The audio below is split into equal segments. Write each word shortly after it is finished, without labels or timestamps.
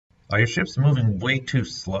Are your ships moving way too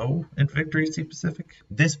slow in Victory Sea Pacific?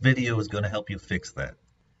 This video is going to help you fix that.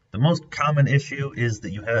 The most common issue is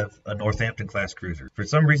that you have a Northampton class cruiser. For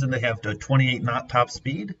some reason they have a 28 knot top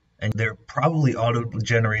speed, and they're probably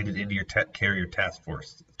auto-generated into your carrier task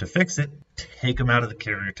force. To fix it, take them out of the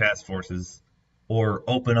carrier task forces, or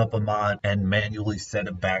open up a mod and manually set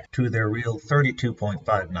them back to their real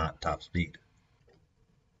 32.5 knot top speed.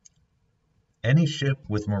 Any ship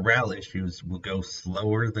with morale issues will go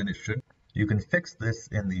slower than it should. You can fix this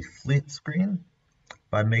in the fleet screen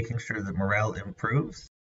by making sure that morale improves.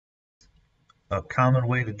 A common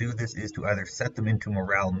way to do this is to either set them into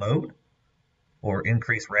morale mode or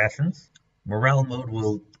increase rations. Morale mode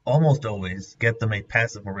will almost always get them a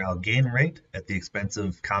passive morale gain rate at the expense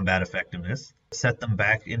of combat effectiveness. Set them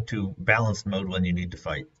back into balanced mode when you need to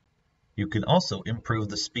fight. You can also improve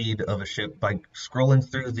the speed of a ship by scrolling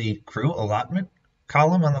through the crew allotment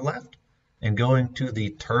column on the left and going to the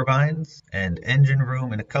turbines and engine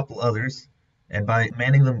room and a couple others. And by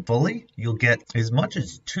manning them fully, you'll get as much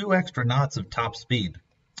as 2 extra knots of top speed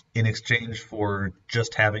in exchange for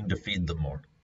just having to feed them more.